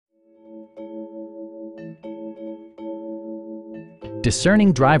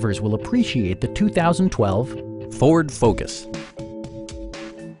Discerning drivers will appreciate the 2012 Ford Focus.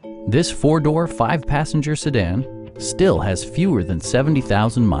 This four-door, five-passenger sedan still has fewer than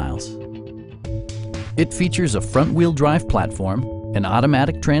 70,000 miles. It features a front-wheel drive platform, an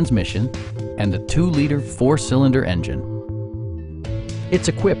automatic transmission, and a 2-liter four-cylinder engine. It's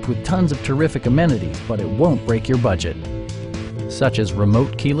equipped with tons of terrific amenities, but it won't break your budget, such as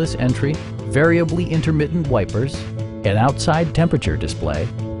remote keyless entry, variably intermittent wipers, an outside temperature display,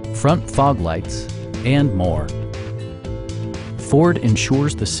 front fog lights, and more. Ford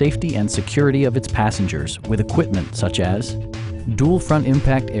ensures the safety and security of its passengers with equipment such as dual front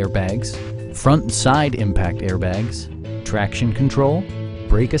impact airbags, front and side impact airbags, traction control,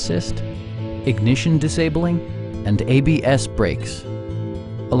 brake assist, ignition disabling, and ABS brakes.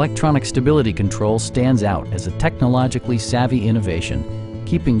 Electronic stability control stands out as a technologically savvy innovation,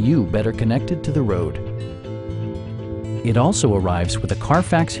 keeping you better connected to the road. It also arrives with a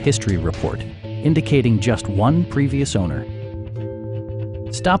Carfax history report, indicating just one previous owner.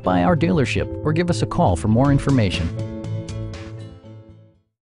 Stop by our dealership or give us a call for more information.